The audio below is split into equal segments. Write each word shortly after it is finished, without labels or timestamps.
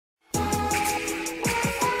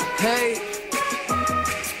Hey,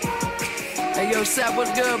 hey, yo, Sap,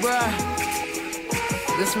 what's good,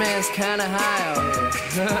 bruh? This man's kinda high out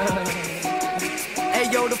here.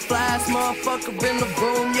 Hey, yo, the flyest motherfucker in the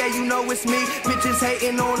room, yeah, you know it's me. Bitches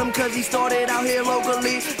hating on him cause he started out here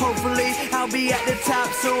locally. Hopefully, I'll be at the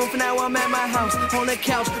top soon. For now, I'm at my house, on the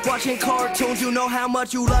couch, watching cartoons. You know how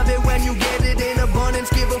much you love it when you get it in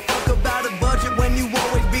abundance. Give a fuck